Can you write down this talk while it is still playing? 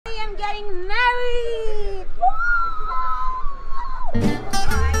getting married!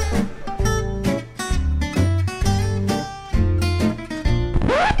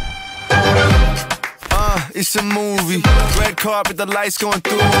 It's a movie, red carpet, the lights going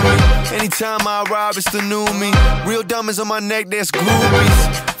through me. Anytime I arrive, it's the new me. Real diamonds on my neck, that's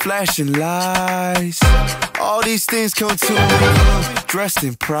groupies. Flashing lights, all these things come to me. Dressed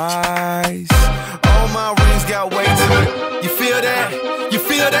in price, all my rings got weight to it. You feel that? You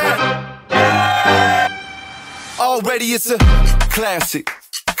feel that? Already it's a classic.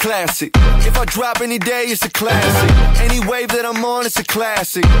 Classic. If I drop any day, it's a classic. Any wave that I'm on, it's a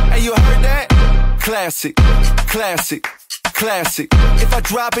classic. Hey, you heard that? Classic, classic, classic. If I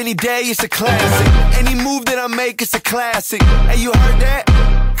drop any day, it's a classic. Any move that I make, it's a classic. Hey, you heard that?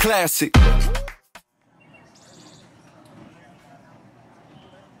 Classic.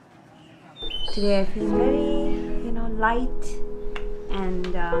 Today I feel very, light,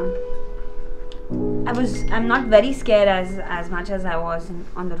 and I'm not very scared as much as I was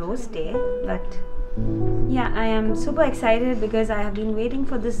on the rose day, but yeah, I am super excited because I have been waiting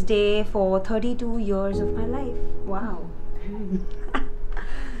for this day for 32 years of my life. Wow.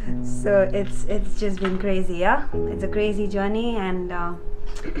 So it's just been crazy, yeah? It's a crazy journey, and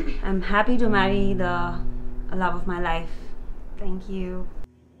I'm happy to marry the love of my life. Thank you.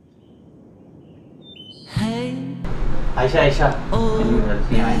 Hey. Aisha, can you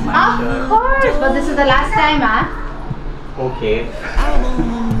help me iron my shirt? Of course, but this is the last time, huh? Okay.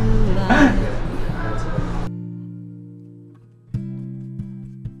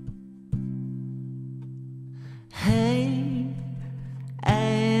 Hey,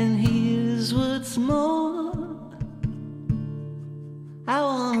 and here's what's more. I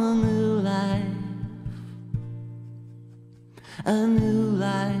want a new life, a new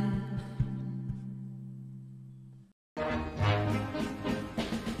life.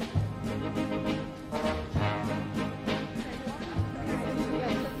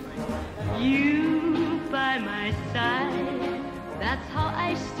 You by my side, that's how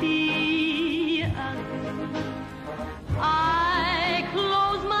I see us. I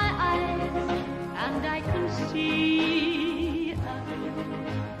close my eyes and I can see us.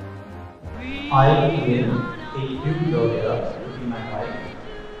 I will take you, Gloria, to be my wife.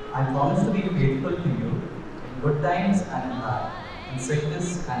 I promise to be faithful to you in good times and in bad, in sickness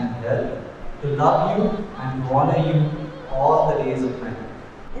and in health, to love you and to honor you all the days of my life.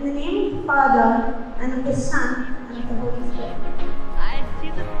 In the name of the Father, and of the Son, and of the Holy Spirit. I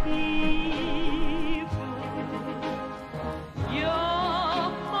see the people, your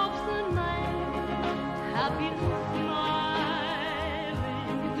hopes and mine, happy and smiling,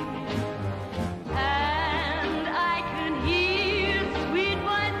 and I can hear sweet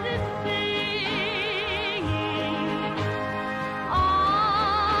voices singing,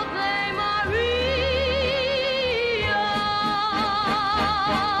 Ave Maria.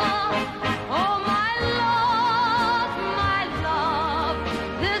 Oh my love,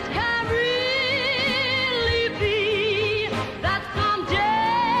 this can really be that someday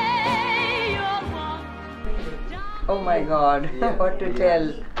you're one. Oh my God, what to tell.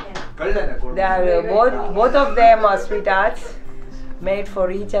 They are both of them are sweethearts, made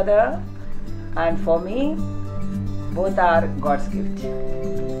for each other, and for me, both are God's gift.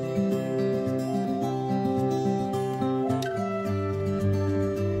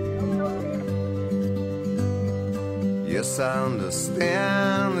 Yes, I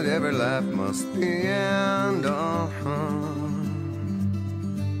understand that every life must end.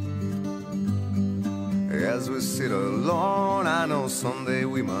 As we sit alone, I know someday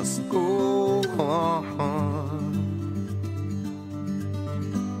we must go on.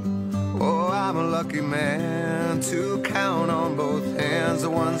 Oh, I'm a lucky man to count on both hands the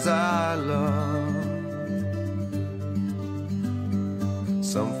ones I love.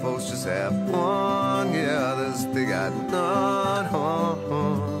 Some folks just have one, yeah, others they got none.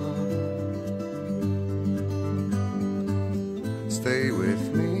 Stay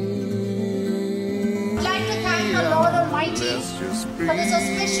with me. I'd like to thank the Lord Almighty for this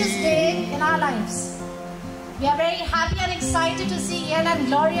auspicious day in our lives. We are very happy and excited to see Ian and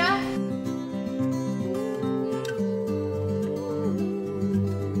Gloria.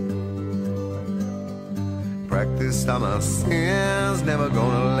 Practice on my sins, never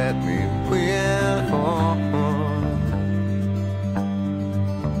gonna let me win.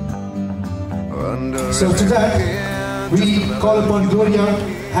 So today, we call upon Gloria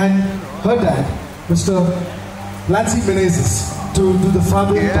and her dad, Mr. Lancy Menezes, to do the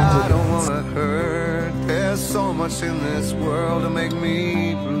fathering part. I don't wanna hurt. There's so much in this world to make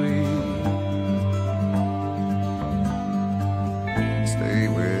me bleed. Stay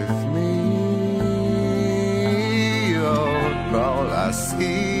with me.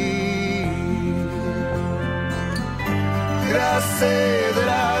 así. Gracias.